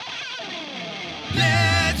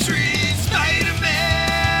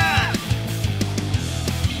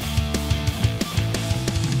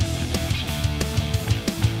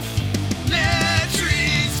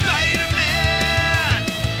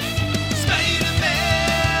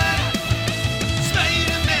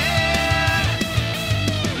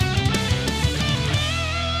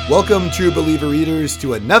Welcome, true believer readers,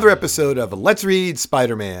 to another episode of Let's Read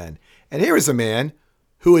Spider-Man. And here is a man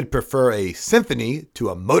who would prefer a symphony to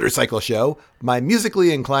a motorcycle show, my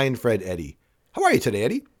musically inclined friend Eddie. How are you today,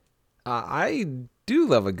 Eddie? I do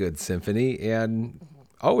love a good symphony and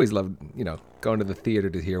always love, going to the theater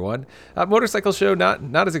to hear one. Motorcycle show,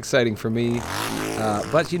 not as exciting for me.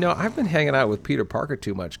 But, I've been hanging out with Peter Parker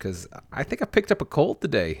too much because I think I picked up a cold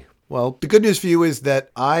today. Well, the good news for you is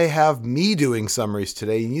that I have me doing summaries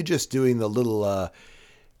today and you just doing the little,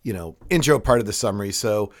 intro part of the summary.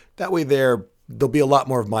 So that way there'll be a lot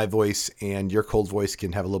more of my voice and your cold voice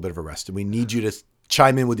can have a little bit of a rest. And we need you to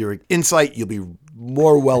chime in with your insight. You'll be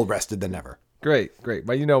more well rested than ever. Great. But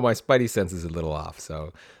my spidey sense is a little off,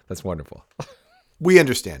 so that's wonderful. We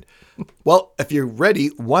understand. Well, if you're ready,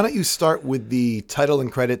 why don't you start with the title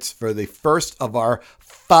and credits for the first of our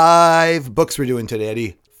 5 books we're doing today,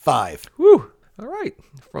 Eddie. 5. Woo! All right.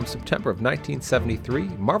 From September of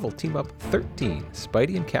 1973, Marvel Team Up 13,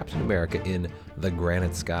 Spidey and Captain America in The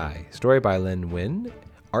Granite Sky. Story by Len Wein,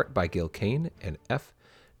 art by Gil Kane and F.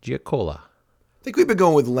 Giacola. I think we've been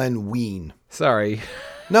going with Len Wein. Sorry.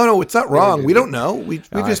 No, it's not wrong. We don't know. We've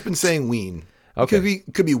just been saying Wein. Okay.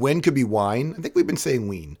 Could be Win, could be Wine. I think we've been saying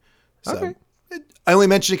Wein. So okay. I only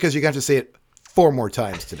mentioned it because you're going to have to say it 4 more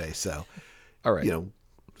times today. So, all right.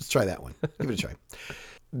 Let's try that one. Give it a try.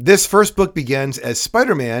 This first book begins as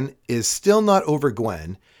Spider-Man is still not over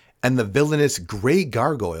Gwen, and the villainous Grey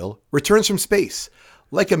Gargoyle returns from space,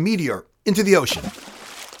 like a meteor, into the ocean.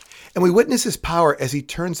 And we witness his power as he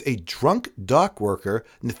turns a drunk dock worker,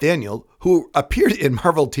 Nathaniel, who appeared in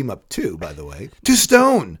Marvel Team Up 2, by the way, to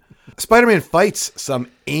stone. Spider-Man fights some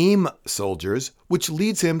AIM soldiers, which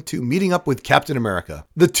leads him to meeting up with Captain America.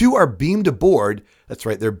 The two are beamed aboard, that's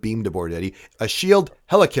right, they're beamed aboard, Eddie, a SHIELD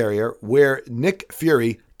helicarrier where Nick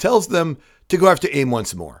Fury tells them to go after AIM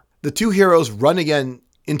once more. The two heroes run again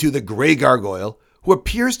into the Grey Gargoyle, who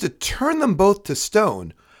appears to turn them both to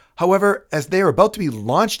stone. However, as they are about to be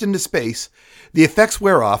launched into space, the effects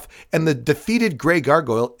wear off and the defeated Grey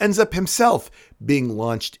Gargoyle ends up himself being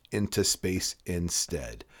launched into space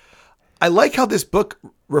instead. I like how this book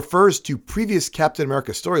refers to previous Captain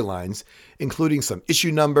America storylines, including some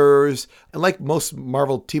issue numbers, and like most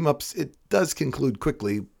Marvel team-ups, it does conclude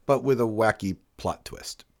quickly, but with a wacky plot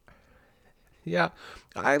twist. Yeah,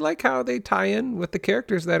 I like how they tie in with the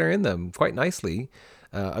characters that are in them quite nicely.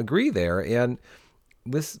 Agree there. And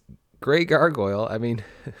this Grey Gargoyle, I mean,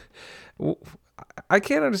 I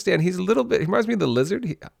can't understand. He's a little bit, he reminds me of the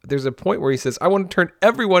Lizard. There's a point where he says, I want to turn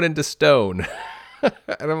everyone into stone.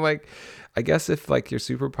 And I'm like, I guess if like your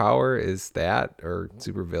superpower is that, or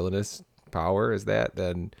super villainous power is that,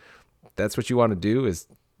 then that's what you want to do, is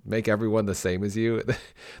make everyone the same as you.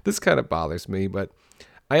 This kind of bothers me, but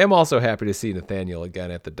I am also happy to see Nathaniel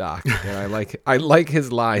again at the dock. And I like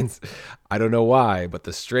his lines. I don't know why, but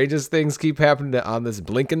the strangest things keep happening on this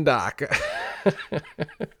blinking dock.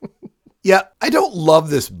 Yeah, I don't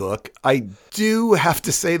love this book. I do have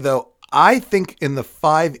to say, though, I think in the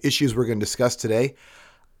 5 issues we're going to discuss today,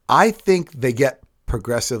 I think they get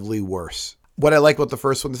progressively worse. What I like about the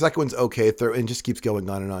first one, the second one's okay, and just keeps going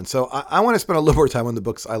on and on. So I want to spend a little more time on the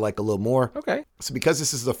books I like a little more. Okay. So because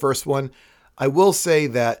this is the first one, I will say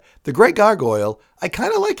that the Grey Gargoyle, I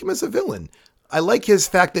kind of like him as a villain. I like his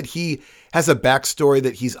fact that he has a backstory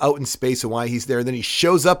that he's out in space and why he's there. And then he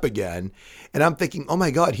shows up again. And I'm thinking, oh my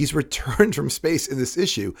God, he's returned from space in this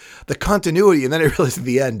issue. The continuity. And then I realized at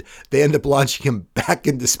the end, they end up launching him back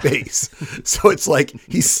into space. So it's like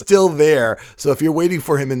he's still there. So if you're waiting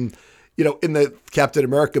for him in the Captain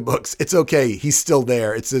America books, it's okay. He's still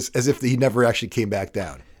there. It's as if he never actually came back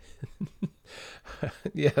down.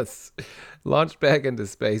 Yes. Launched back into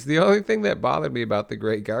space. The only thing that bothered me about the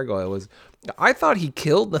Great Gargoyle was I thought he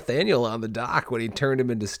killed Nathaniel on the dock when he turned him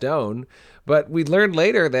into stone, but we learned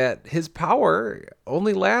later that his power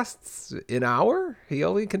only lasts an hour. He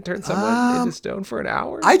only can turn someone into stone for an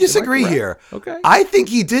hour. I disagree here. Okay. I think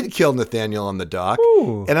he did kill Nathaniel on the dock.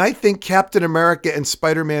 Ooh. And I think Captain America and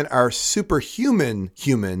Spider-Man are superhuman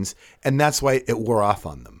humans, and that's why it wore off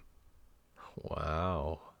on them.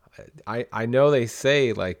 Wow. I know they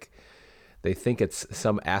say like they think it's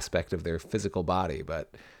some aspect of their physical body,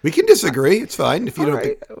 but we can disagree. It's fine if you don't.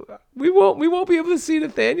 Right. We won't be able to see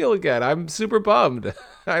Nathaniel again. I'm super bummed.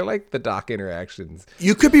 I like the dock interactions.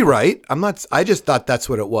 You could be right. I'm not. I just thought that's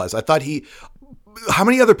what it was. I thought how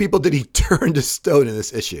many other people did he turn to stone in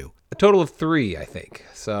this issue? A total of 3, I think.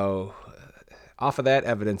 So off of that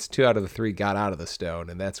evidence, 2 out of the 3 got out of the stone,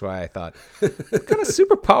 and that's why I thought, what kind of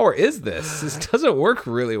superpower is this? This doesn't work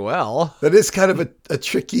really well. That is kind of a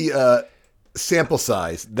tricky sample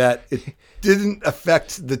size that it didn't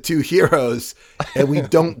affect the two heroes, and we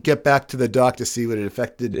don't get back to the dock to see what it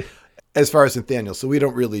affected as far as Nathaniel, so we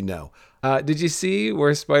don't really know. Did you see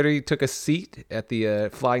where Spidey took a seat at the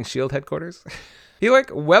Flying Shield headquarters? He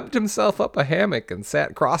webbed himself up a hammock and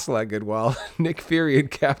sat cross-legged while Nick Fury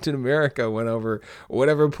and Captain America went over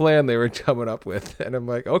whatever plan they were coming up with. And I'm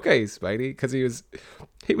like, okay, Spidey, because he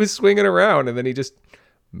was swinging around and then he just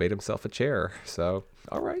made himself a chair. So,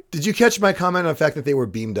 all right. Did you catch my comment on the fact that they were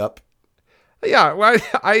beamed up? Yeah, well,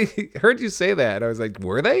 I heard you say that. I was like,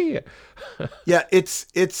 were they? Yeah, it's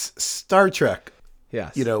Star Trek.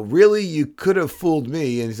 Yes. Really, you could have fooled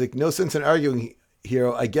me. And he's like, no sense in arguing,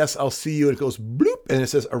 hero. I guess I'll see you. And it goes bloop, and it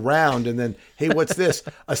says around. And then, hey, what's this?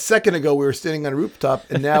 A second ago, we were standing on a rooftop,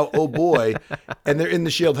 and now, oh boy, and they're in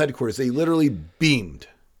the Shield headquarters. They literally beamed.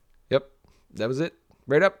 Yep, that was it.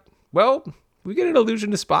 Right up. Well, we get an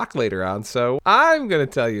allusion to Spock later on, so I'm going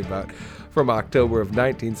to tell you about, from October of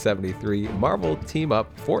 1973, Marvel Team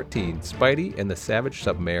Up 14, Spidey and the Savage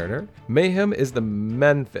Submariner. Mayhem is the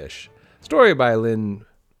Menfish. Story by Lynn...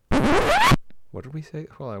 What did we say?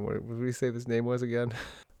 Hold on, what did we say this name was again?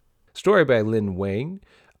 Story by Lynn Wang.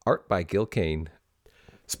 Art by Gil Kane.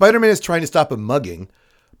 Spider-Man is trying to stop a mugging,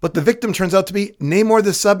 but the victim turns out to be Namor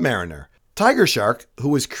the Submariner. Tiger Shark, who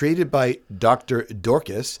was created by Dr.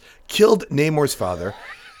 Dorcas, killed Namor's father,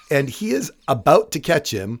 and he is about to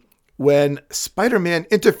catch him when Spider-Man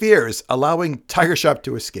interferes, allowing Tiger Shark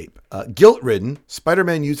to escape. Guilt-ridden,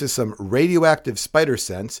 Spider-Man uses some radioactive spider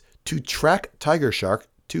sense to track Tiger Shark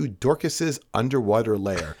to Dorcas's underwater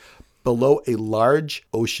lair below a large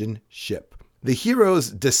ocean ship. The heroes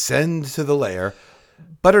descend to the lair,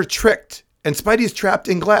 but are tricked, and Spidey's trapped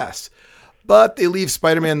in glass. But they leave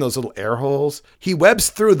Spider-Man those little air holes. He webs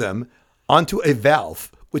through them onto a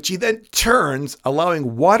valve, which he then turns,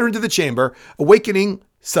 allowing water into the chamber, awakening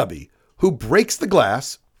Subby, who breaks the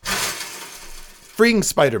glass, freeing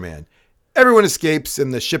Spider-Man. Everyone escapes,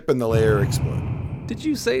 and the ship and the lair explode. Did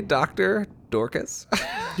you say Dr. Dorcas?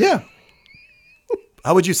 Yeah.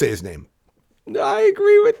 How would you say his name? No, I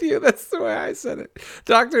agree with you. That's the way I said it.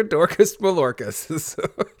 Dr. Dorcas Malorcas.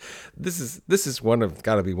 This is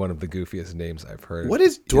gotta be one of the goofiest names I've heard. What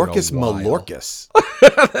is Dorcas Malorcas?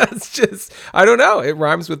 That's just, I don't know. It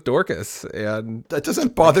rhymes with Dorcas, and That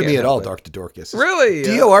doesn't bother me at all, Dr. Dorcas. Really?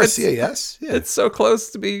 Dorcas? Yeah. It's so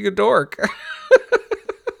close to being a dork.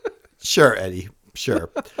 Sure, Eddie. Sure.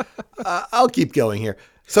 I'll keep going here.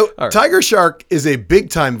 So right. Tiger Shark is a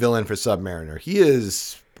big-time villain for Submariner. He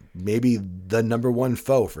is maybe the number one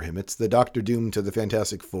foe for him. It's the Doctor Doom to the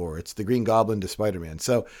Fantastic Four. It's the Green Goblin to Spider-Man.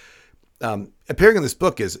 So appearing in this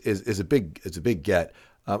book is a big get.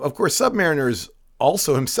 Of course, Submariner is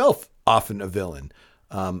also himself often a villain.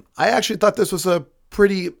 I actually thought this was a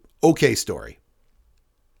pretty okay story.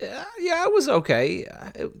 Yeah, it was okay.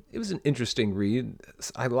 It was an interesting read.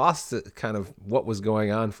 I lost kind of what was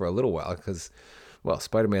going on for a little while because, well,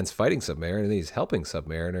 Spider-Man's fighting Submariner and he's helping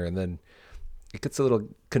Submariner, and then it gets a little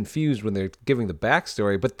confused when they're giving the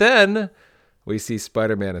backstory. But then we see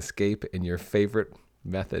Spider-Man escape in your favorite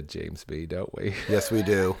method, James B., don't we? Yes, we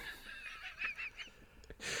do.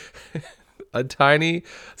 A tiny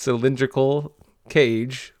cylindrical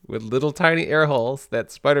cage with little tiny air holes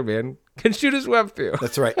that Spider-Man can shoot his web through.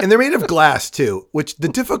 That's right. And they're made of glass, too, which the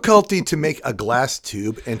difficulty to make a glass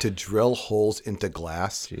tube and to drill holes into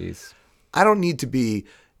glass. Jeez. I don't need to be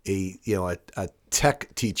a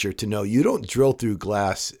tech teacher to know you don't drill through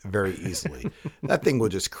glass very easily. That thing will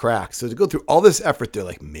just crack. So to go through all this effort, they're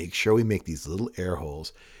like, make sure we make these little air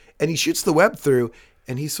holes. And he shoots the web through,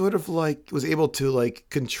 and he sort of was able to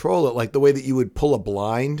control it like the way that you would pull a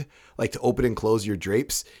blind, like to open and close your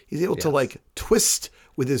drapes. He's able to twist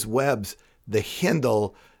with his webs the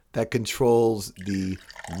handle that controls the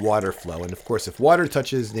water flow. And of course, if water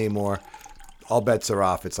touches Namor, all bets are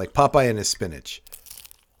off. It's like Popeye and his spinach.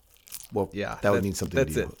 Well, yeah, that would mean something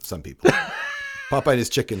to some people. Popeye and his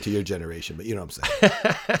chicken to your generation, but you know what I'm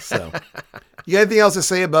saying. So, you got anything else to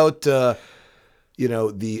say about, the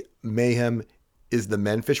Mayhem is the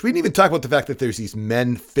Menfish? We didn't even talk about the fact that there's these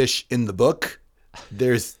Menfish in the book.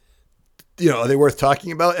 There's, are they worth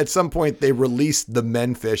talking about? At some point, they released the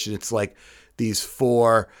Menfish, and it's like these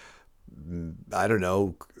four, I don't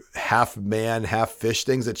know, half man, half fish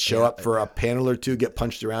things that show up for a panel or two, get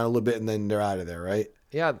punched around a little bit, and then they're out of there, right?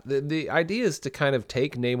 Yeah, the idea is to kind of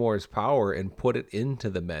take Namor's power and put it into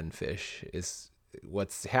the Menfish is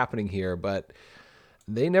what's happening here, but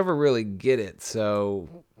they never really get it. So,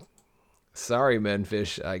 sorry,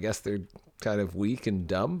 Menfish. I guess they're kind of weak and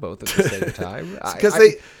dumb both at the same time. Because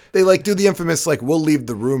they do the infamous, we'll leave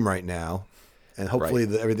the room right now, and hopefully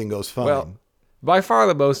everything goes fine. Well, By far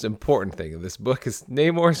the most important thing in this book is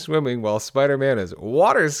Namor swimming while Spider-Man is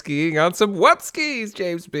water skiing on some web skis,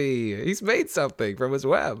 James B. He's made something from his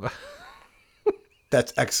web.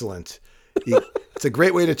 That's excellent. It's a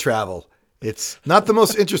great way to travel. It's not the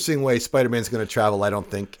most interesting way Spider-Man's going to travel, I don't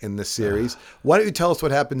think, in this series. Why don't you tell us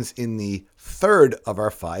what happens in the third of our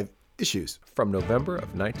 5 issues? From November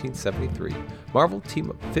of 1973, Marvel Team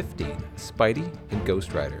Up 15, Spidey and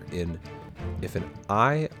Ghost Rider in If an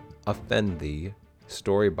Eye Offend Thee,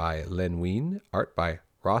 story by Len Wein, art by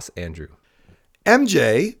Ross Andrew.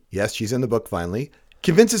 MJ, yes, she's in the book finally,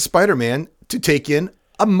 convinces Spider-Man to take in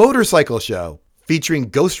a motorcycle show featuring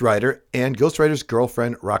Ghost Rider and Ghost Rider's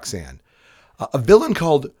girlfriend, Roxanne. A villain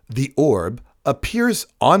called the Orb appears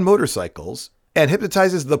on motorcycles and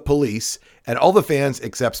hypnotizes the police and all the fans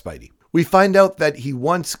except Spidey. We find out that he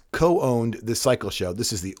once co-owned the cycle show,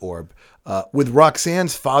 this is the Orb, with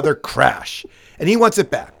Roxanne's father, Crash, and he wants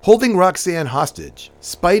it back. Holding Roxanne hostage,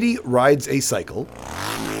 Spidey rides a cycle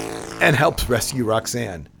and helps rescue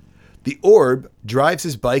Roxanne. The Orb drives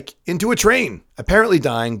his bike into a train, apparently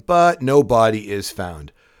dying, but no body is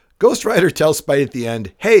found. Ghost Rider tells Spidey at the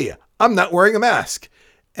end, "Hey, I'm not wearing a mask."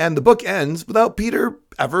 And the book ends without Peter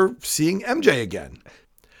ever seeing MJ again.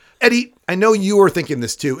 Eddie, I know you were thinking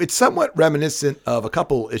this too. It's somewhat reminiscent of a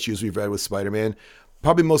couple issues we've read with Spider-Man,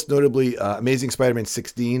 probably most notably Amazing Spider-Man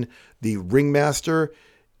 16, the Ringmaster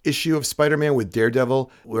issue of Spider-Man with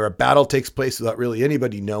Daredevil, where a battle takes place without really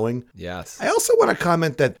anybody knowing. Yes. I also want to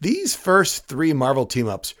comment that these first 3 Marvel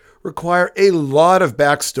team-ups require a lot of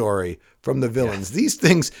backstory from the villains. Yes. These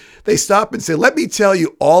things, they stop and say, let me tell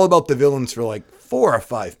you all about the villains for like 4 or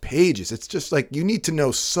 5 pages. It's just like you need to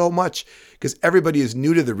know so much because everybody is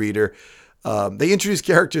new to the reader. They introduce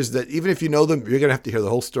characters that even if you know them, you're going to have to hear the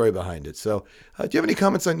whole story behind it. So do you have any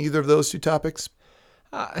comments on either of those 2 topics?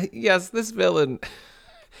 Yes, this villain...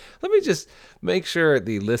 Let me just make sure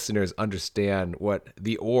the listeners understand what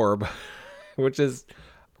the Orb, which is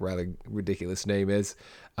a rather ridiculous name, is.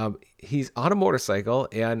 He's on a motorcycle,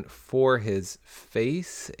 and for his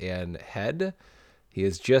face and head, he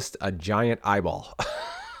is just a giant eyeball.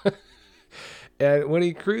 And when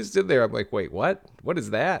he cruised in there, I'm like, wait, what? What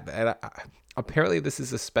is that? And apparently this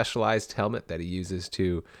is a specialized helmet that he uses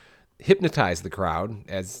to hypnotize the crowd,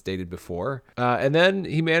 as stated before. And then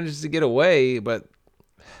he manages to get away, but...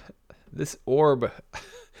 this Orb,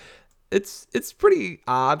 it's pretty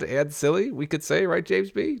odd and silly, we could say, right,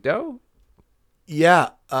 James B? No? Yeah.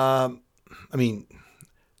 I mean,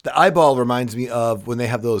 the eyeball reminds me of when they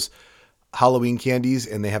have those Halloween candies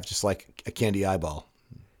and they have just like a candy eyeball.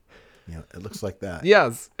 You know, it looks like that.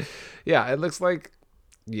 Yes. Yeah, it looks like,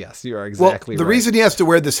 yes, you are exactly right. The reason he has to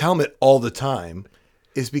wear this helmet all the time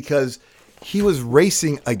is because he was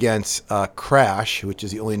racing against Crash, which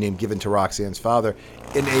is the only name given to Roxanne's father,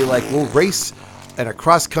 in a little race, in a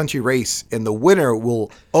cross-country race, and the winner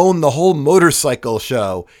will own the whole motorcycle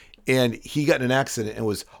show. And he got in an accident and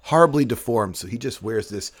was horribly deformed, so he just wears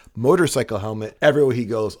this motorcycle helmet everywhere he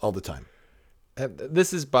goes all the time. And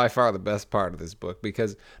this is by far the best part of this book,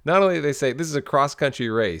 because not only do they say this is a cross-country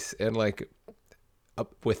race, and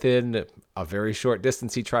within a very short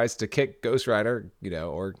distance, he tries to kick Ghost Rider,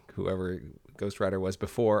 or whoever Ghost Rider was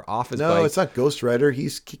before, off his bike. No, it's not Ghost Rider.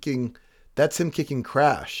 That's him kicking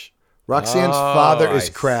Crash. Roxanne's father is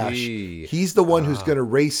Crash. See. He's the one who's going to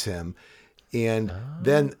race him. And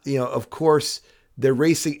then, of course, they're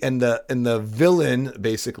racing, and the villain,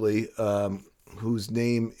 basically, whose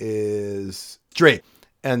name is Drake.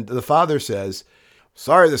 And the father says,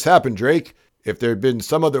 "Sorry this happened, Drake. If there had been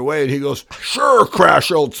some other way," and he goes, "Sure,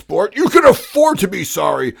 Crash, old sport. You can afford to be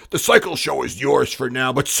sorry. The cycle show is yours for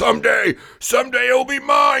now, but someday it'll be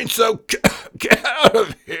mine. So get out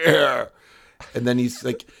of here." And then he's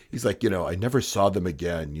like, I never saw them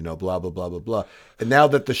again, blah, blah, blah, blah, blah. And now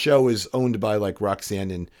that the show is owned by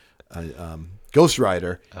Roxanne and Ghost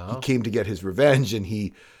Rider, he came to get his revenge, and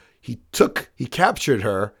he captured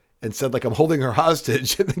her and said, I'm holding her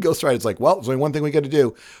hostage. And then Ghost Rider's like, well, there's only one thing we got to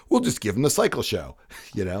do. We'll just give him the cycle show,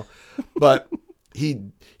 But he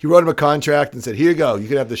wrote him a contract and said, here you go. You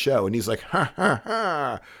can have the show. And he's like, ha, ha,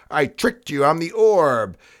 ha. I tricked you. I'm the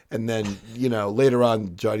Orb. And then, later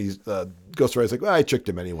on, Johnny's Ghost Rider's like, well, I tricked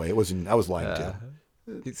him anyway. I was lying to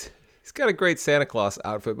him. He's got a great Santa Claus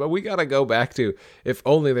outfit, but we got to go back to if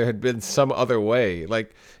only there had been some other way.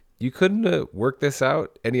 You couldn't work this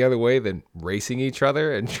out any other way than racing each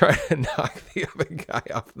other and trying to knock the other guy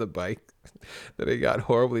off the bike that he got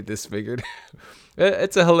horribly disfigured.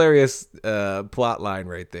 It's a hilarious plot line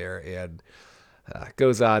right there, and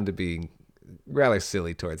goes on to being rather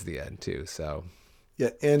silly towards the end too. So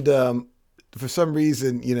yeah, and for some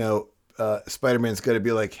reason, Spider-Man's got to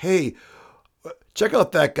be like, hey, check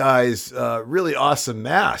out that guy's really awesome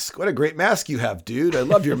mask. What a great mask you have, dude. I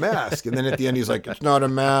love your mask. And then at the end, he's like, it's not a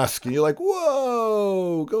mask. And you're like,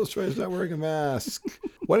 whoa, Ghost Rider's not wearing a mask.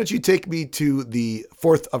 Why don't you take me to the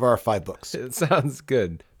fourth of our 5 books? It sounds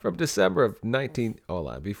good. From December of 19... Hold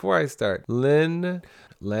on. Before I start, Len...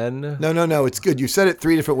 No. It's good. You said it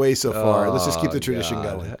 3 different ways so far. Let's just keep the tradition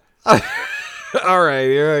going. All right,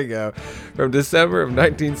 here I go. From December of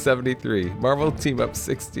 1973, Marvel Team Up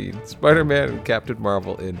 16, Spider-Man and Captain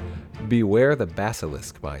Marvel in Beware the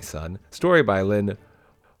Basilisk, My Son. Story by Lynn.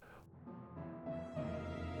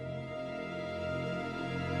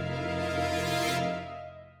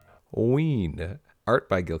 Ween. Art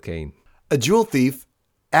by Gil Kane. A jewel thief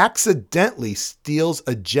accidentally steals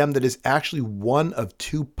a gem that is actually one of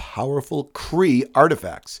 2 powerful Kree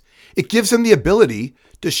artifacts. It gives him the ability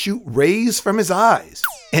to shoot rays from his eyes,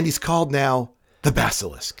 and he's called now the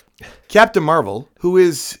Basilisk. Captain Marvel, who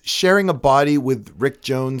is sharing a body with Rick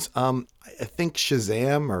Jones, I think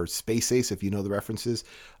Shazam or Space Ace, if you know the references,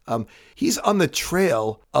 he's on the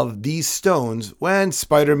trail of these stones when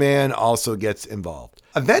Spider-Man also gets involved.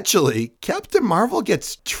 Eventually, Captain Marvel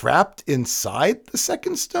gets trapped inside the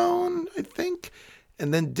second stone, I think,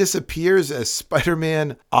 and then disappears as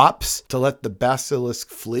Spider-Man opts to let the Basilisk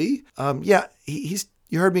flee.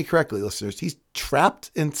 You heard me correctly, listeners. He's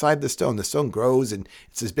trapped inside the stone. The stone grows and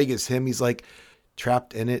it's as big as him. He's like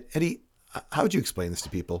trapped in it. Eddie, how would you explain this to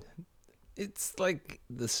people? It's like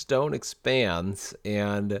the stone expands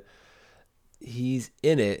and he's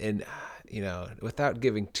in it, and without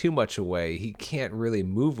giving too much away, he can't really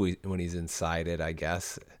move when he's inside it, I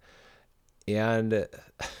guess. And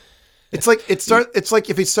it's like it's like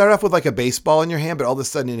if you start off with like a baseball in your hand, but all of a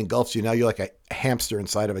sudden it engulfs you. Now you're like a hamster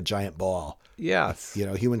inside of a giant ball. Yes,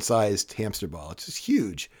 human-sized hamster ball. It's just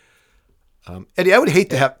huge. Eddie, I would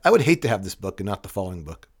hate to have this book and not the following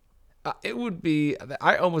book. It would be.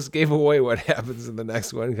 I almost gave away what happens in the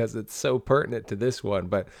next one because it's so pertinent to this one.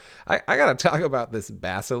 But I got to talk about this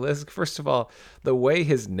Basilisk. First of all, the way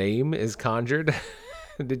his name is conjured.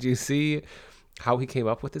 Did you see how he came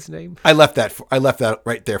up with his name? I left that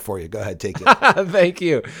right there for you. Go ahead, take it. Thank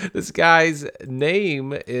you. This guy's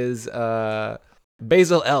name is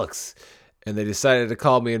Basil Elks, and they decided to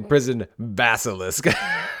call me in prison Basilisk.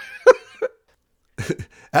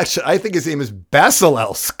 Actually, I think his name is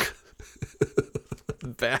Basilelsk.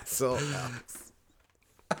 Basil Elks.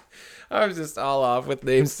 I'm just all off with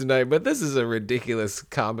names tonight, but this is a ridiculous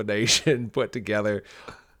combination put together.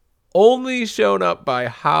 Only shown up by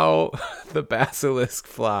how the Basilisk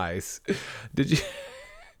flies. Did you...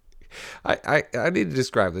 I need to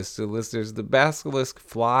describe this to listeners. The Basilisk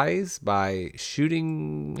flies by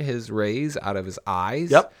shooting his rays out of his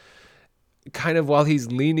eyes. Yep. Kind of while he's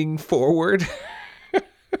leaning forward.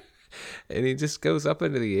 And he just goes up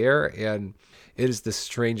into the air, and it is the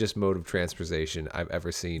strangest mode of transportation I've ever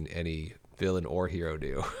seen any villain or hero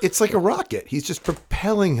do. It's like a rocket. He's just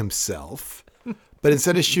propelling himself, but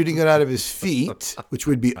instead of shooting it out of his feet, which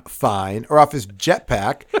would be fine, or off his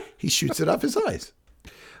jetpack, he shoots it off his eyes.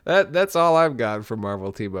 That's all I've got for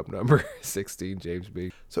Marvel Team Up number 16, James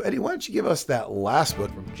B. So, Eddie, why don't you give us that last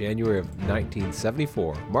book? From January of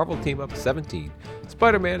 1974, Marvel Team Up 17,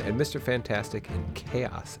 Spider-Man and Mr. Fantastic in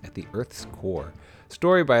Chaos at the Earth's Core.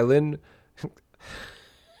 Story by Lynn...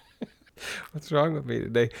 What's wrong with me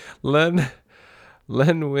today? Len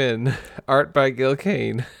Wein. Art by Gil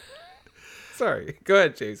Kane. Sorry. Go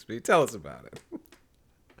ahead, James B. Tell us about it.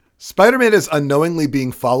 Spider-Man is unknowingly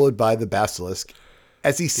being followed by the Basilisk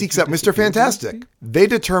as he seeks out Mr. Fantastic. They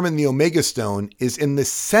determine the Omega Stone is in the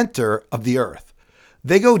center of the Earth.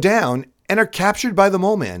 They go down and are captured by the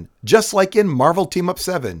Mole Man, just like in Marvel Team Up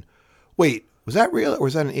 7. Wait, was that real, or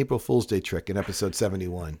was that an April Fool's Day trick in episode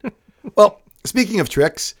 71? Well, speaking of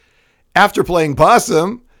tricks, after playing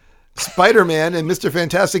possum, Spider-Man and Mr.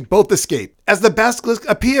 Fantastic both escape as the Basilisk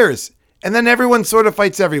appears, and then everyone sort of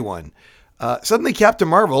fights everyone. Suddenly, Captain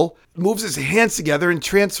Marvel moves his hands together and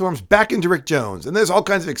transforms back into Rick Jones. And there's all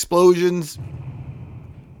kinds of explosions.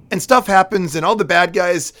 And stuff happens, and all the bad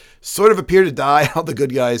guys sort of appear to die. All the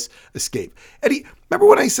good guys escape. Eddie, remember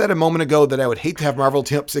when I said a moment ago that I would hate to have Marvel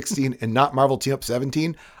Team Up 16 and not Marvel Team Up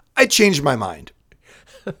 17? I changed my mind.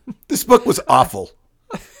 This book was awful.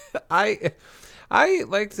 I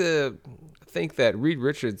like to think that Reed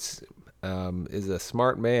Richards is a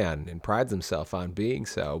smart man and prides himself on being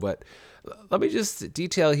so, but let me just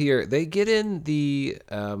detail here. They get in the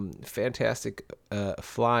fantastic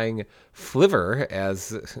flying flivver,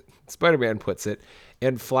 as Spider-Man puts it,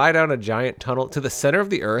 and fly down a giant tunnel to the center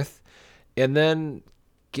of the Earth, and then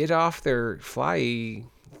get off their fly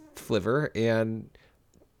flivver and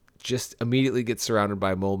just immediately get surrounded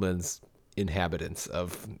by Moleman's inhabitants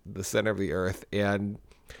of the center of the earth. And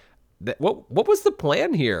what was the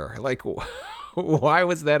plan here? Like, why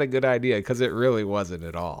was that a good idea? Because it really wasn't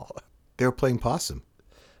at all. They were playing possum.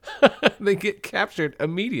 They get captured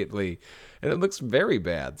immediately, and it looks very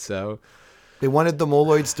bad. So they wanted the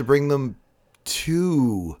Moloids to bring them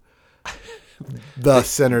to the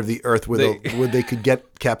center of the earth where they could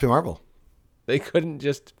get Captain Marvel. They couldn't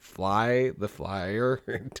just fly the flyer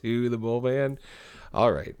to the Mole Man.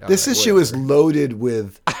 All right. This issue is loaded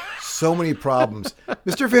with so many problems.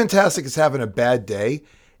 Mr. Fantastic is having a bad day,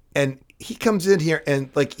 and he comes in here and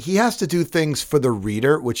like he has to do things for the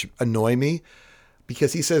reader, which annoy me,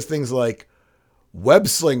 because he says things like, "Web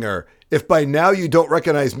slinger, if by now you don't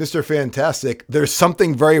recognize Mr. Fantastic, there's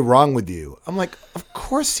something very wrong with you." I'm like, of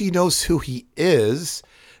course he knows who he is.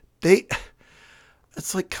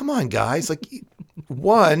 It's like, come on, guys. Like,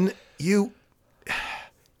 one, you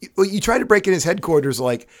tried to break in his headquarters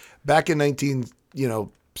like back in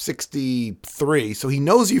 1963, so he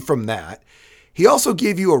knows you from that. He also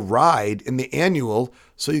gave you a ride in the annual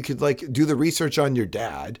so you could like do the research on your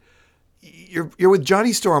dad. You're with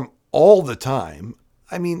Johnny Storm all the time.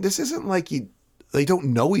 I mean, this isn't like they don't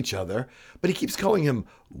know each other, but he keeps calling him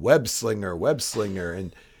web slinger,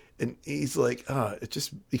 and he's like,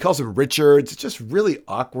 he calls him Richards. It's just really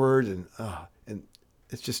awkward, and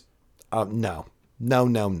it's just no.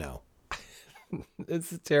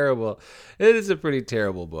 It's terrible. It is a pretty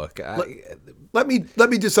terrible book. Let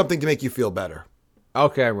me do something to make you feel better.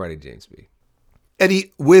 Okay, I'm ready, James B.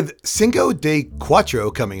 Eddie, with Cinco de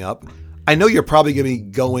Cuatro coming up, I know you're probably going to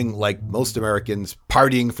be going like most Americans,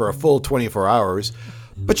 partying for a full 24 hours,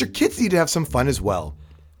 but your kids need to have some fun as well.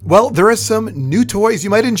 Well, there are some new toys you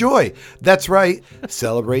might enjoy. That's right.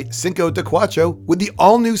 Celebrate Cinco de Cuatro with the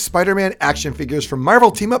all-new Spider-Man action figures from Marvel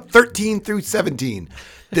Team Up 13 through 17.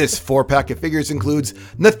 This 4-pack of figures includes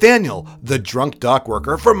Nathaniel, the drunk dock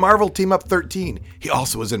worker from Marvel Team Up 13. He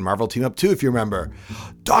also was in Marvel Team Up 2, if you remember.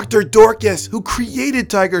 Dr. Dorcas, who created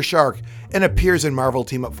Tiger Shark and appears in Marvel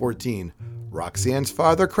Team Up 14. Roxanne's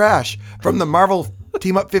father, Crash, from the Marvel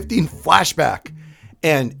Team Up 15 flashback.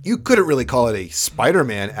 And you couldn't really call it a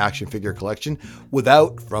Spider-Man action figure collection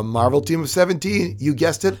without, from Marvel Team Up 17, you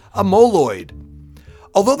guessed it, a Moloid.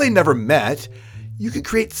 Although they never met, you could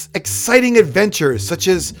create exciting adventures such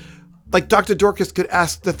as, like Dr. Dorcas could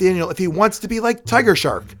ask Nathaniel if he wants to be like Tiger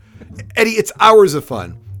Shark. Eddie, it's hours of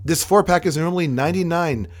fun. This 4-pack is normally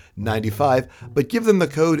 $99.95, but give them the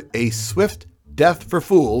code A Swift Death for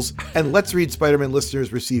Fools, and Let's Read Spider-Man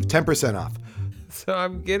listeners receive 10% off. So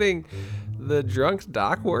I'm getting the drunk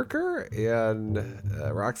dock worker and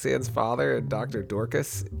Roxanne's father and Dr.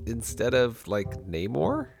 Dorcas instead of like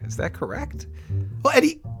Namor. Is that correct? Well,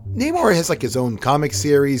 Eddie, Namor has like his own comic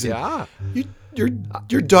series. And yeah.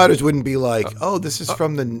 Your daughters wouldn't be like, oh, this is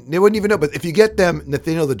from they wouldn't even know. But if you get them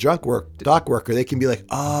Nathaniel the dock worker, they can be like,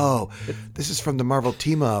 oh, this is from the Marvel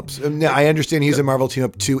Team Ups. And I understand he's in Marvel Team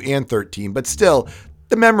Up 2 and 13, but still,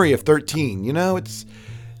 the memory of 13, it's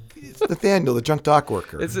Nathaniel, the drunk dock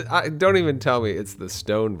worker. Don't even tell me it's the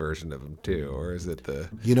Stone version of him too, or is it the?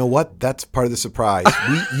 You know what? That's part of the surprise.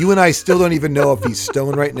 You and I still don't even know if he's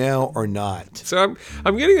Stone right now or not. So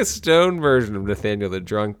I'm getting a Stone version of Nathaniel, the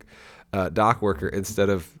drunk dock worker, instead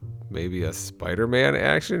of maybe a Spider-Man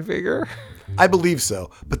action figure. I believe so,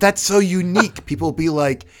 but that's so unique. People will be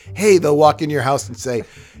like, "Hey," they'll walk in your house and say,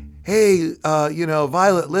 "Hey,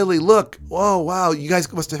 Violet, Lily, look! Whoa, wow! You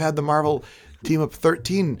guys must have had the Marvel Team Up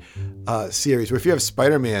 13 series, where if you have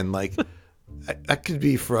Spider-Man, like that could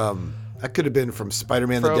have been from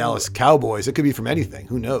Spider-Man the Dallas Cowboys. It could be from anything.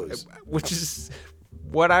 Who knows? Which is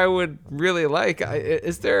what I would really like.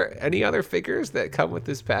 Is there any other figures that come with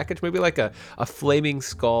this package? Maybe like a Flaming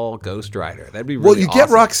Skull Ghost Rider. That'd be really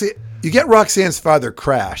awesome. You get Roxanne's father,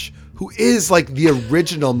 Crash, who is like the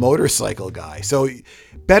original motorcycle guy. So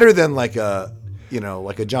better than like a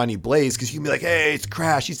Johnny Blaze, because you can be like, hey, it's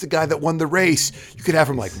Crash. He's the guy that won the race. You could have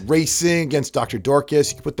him like racing against Dr. Dorcas.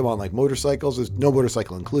 You could put them on like motorcycles. There's no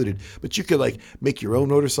motorcycle included, but you could like make your own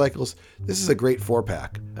motorcycles. This is a great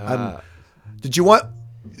 4-pack. Did you want?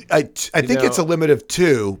 I think it's a limit of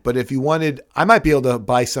 2, but if you wanted, I might be able to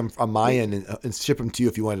buy some on my end and ship them to you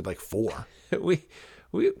if you wanted like 4. We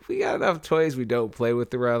got enough toys we don't play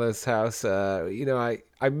with around this house.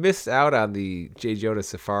 I missed out on the J. Jonah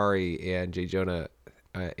Safari and J. Jonah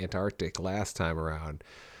Antarctic last time around.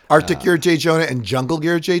 Arctic Gear J. Jonah and Jungle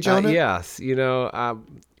Gear J. Jonah? Yes.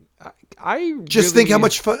 I just think how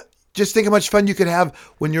much fun you could have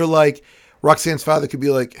when you're like, Roxanne's father could be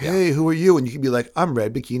like, hey, who are you? And you could be like, I'm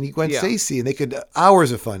Red Bikini Gwen Stacy. And they could,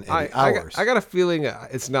 hours of fun, Eddie, hours. I got a feeling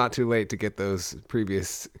it's not too late to get those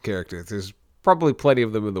previous characters. There's probably plenty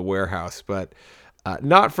of them in the warehouse, but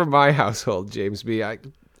not from my household, James B.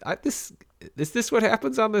 Is this what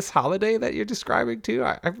happens on this holiday that you're describing too?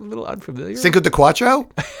 I'm a little unfamiliar. Cinco de Quattro?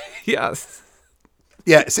 Yes.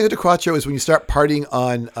 Yeah, Cinco de Quattro is when you start partying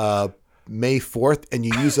on May 4th and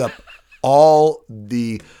you use up all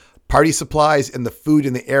the party supplies and the food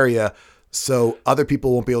in the area, so other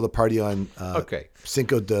people won't be able to party on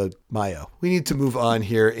Cinco de Mayo. We need to move on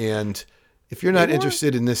here, and if you're not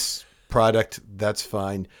interested in this product, that's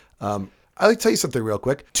fine. I'd like to tell you something real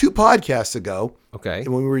quick. 2 podcasts ago, Okay.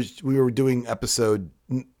 when we were doing episode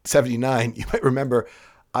 79, you might remember,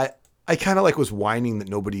 I kind of like was whining that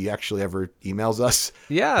nobody actually ever emails us.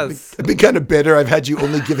 Yes. I've been kind of bitter. I've had you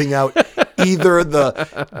only giving out either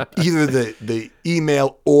the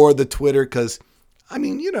email or the Twitter because, I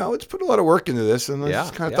mean, you know, it's put a lot of work into this, and I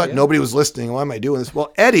just kind of thought nobody was listening. Why am I doing this?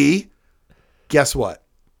 Well, Eddie, guess what?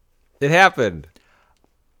 It happened.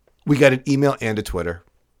 We got an email and a Twitter.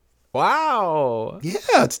 Wow.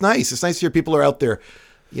 Yeah, it's nice. It's nice to hear people are out there.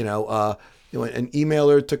 You know, an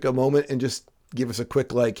emailer took a moment and just give us a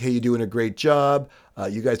quick like, hey, you're doing a great job.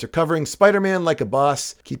 You guys are covering Spider-Man like a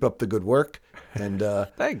boss. Keep up the good work. And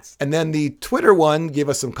Thanks. And then the Twitter one gave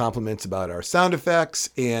us some compliments about our sound effects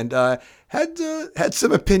and had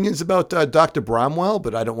some opinions about Dr. Bromwell,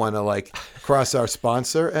 but I don't want to like cross our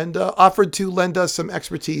sponsor, and offered to lend us some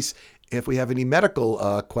expertise if we have any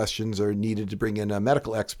medical questions or needed to bring in a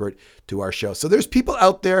medical expert to our show. So there's people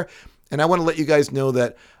out there, and I want to let you guys know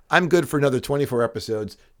that I'm good for another 24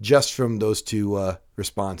 episodes just from those 2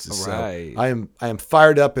 responses. All right. So I am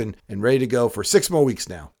fired up and ready to go for 6 more weeks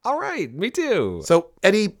now. All right. Me too. So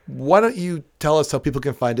Eddie, why don't you tell us how people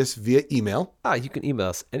can find us via email? You can email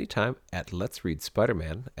us anytime at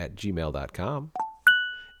letsreadspiderman@gmail.com.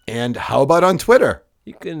 And how about on Twitter?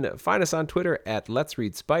 You can find us on Twitter at Let's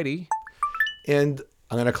Read Spidey. And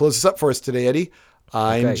I'm going to close this up for us today, Eddie.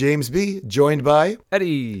 I'm Okay. James B., joined by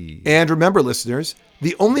Eddie. And remember, listeners,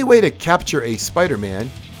 the only way to capture a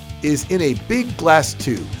Spider-Man is in a big glass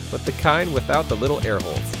tube. But the kind without the little air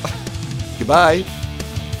holes. Goodbye.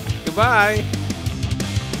 Goodbye.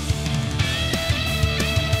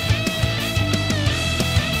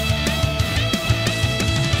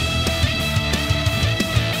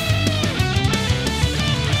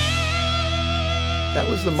 That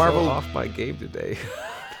was the Marvel. So off my game today.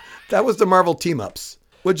 That was the Marvel team-ups.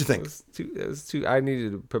 What'd you think? It was too. I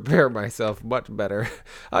needed to prepare myself much better.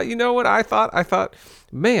 You know what I thought? I thought,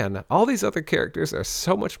 man, all these other characters are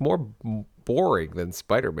so much more boring than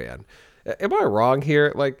Spider-Man. Am I wrong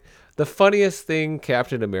here? Like, the funniest thing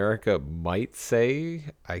Captain America might say,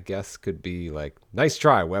 I guess, could be like, "Nice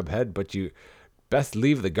try, Webhead, but you best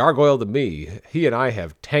leave the gargoyle to me. He and I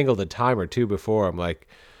have tangled a time or two before." I'm like,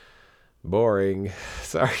 boring.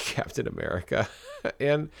 Sorry, Captain America.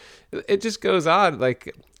 And it just goes on.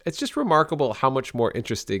 Like, it's just remarkable how much more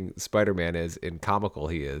interesting Spider-Man is and comical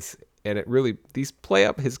he is. And it really, these play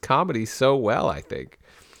up his comedy so well, I think.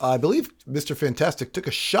 I believe Mr. Fantastic took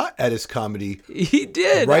a shot at his comedy. He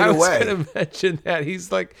did. Right I was away. going to mention that.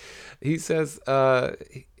 He's like, he says, yeah,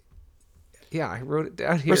 I wrote it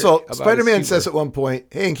down here. First of all, about his Spider-Man humor. says at one point,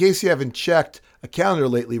 hey, in case you haven't checked a calendar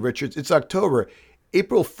lately, Richards, it's October.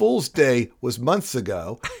 April Fool's Day was months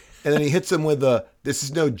ago. And then he hits him with this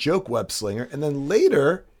is no joke, web slinger. And then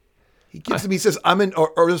later he gives him, he says,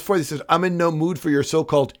 or before he says, I'm in no mood for your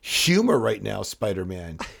so-called humor right now,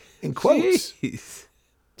 Spider-Man. In quotes. Jeez.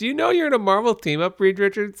 Do you know you're in a Marvel team-up, Reed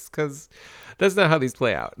Richards? Because that's not how these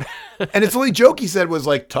play out. And its only joke he said was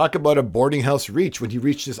like, talk about a boarding house reach when he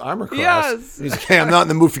reached his arm across. Yes. And he's like, hey, I'm not in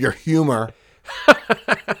the mood for your humor.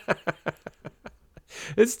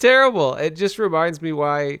 It's terrible. It just reminds me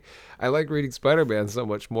why I like reading Spider-Man so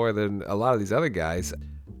much more than a lot of these other guys.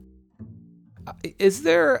 Is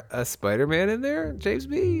there a Spider-Man in there, James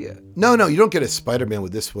B? No, you don't get a Spider-Man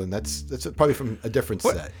with this one. That's probably from a different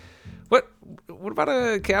set. What about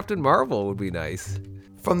a Captain Marvel would be nice?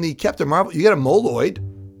 From the Captain Marvel, you get a Moloid.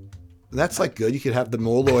 That's like good. You could have the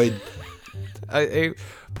Moloid. A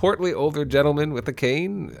portly older gentleman with a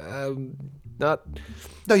cane? Not...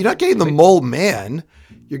 No, you're not getting the Mole Man.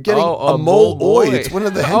 You're getting a Mole Moloid. Boy. It's one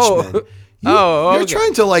of the henchmen. Okay. You're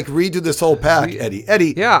trying to like redo this whole pack, Eddie.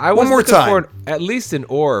 Eddie, Yeah, I was one more looking time. for at least an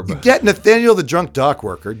orb. Get Nathaniel the drunk dock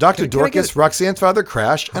worker, Dr. Can I Dorcas, get- Roxanne's father,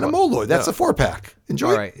 Crash, and a Moloid. That's a 4-pack.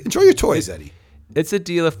 Enjoy, All right. enjoy your toys, Eddie. It's a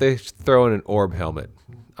deal if they throw in an orb helmet.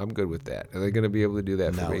 I'm good with that. Are they going to be able to do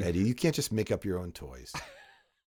that for No, me? Eddie, you can't just make up your own toys.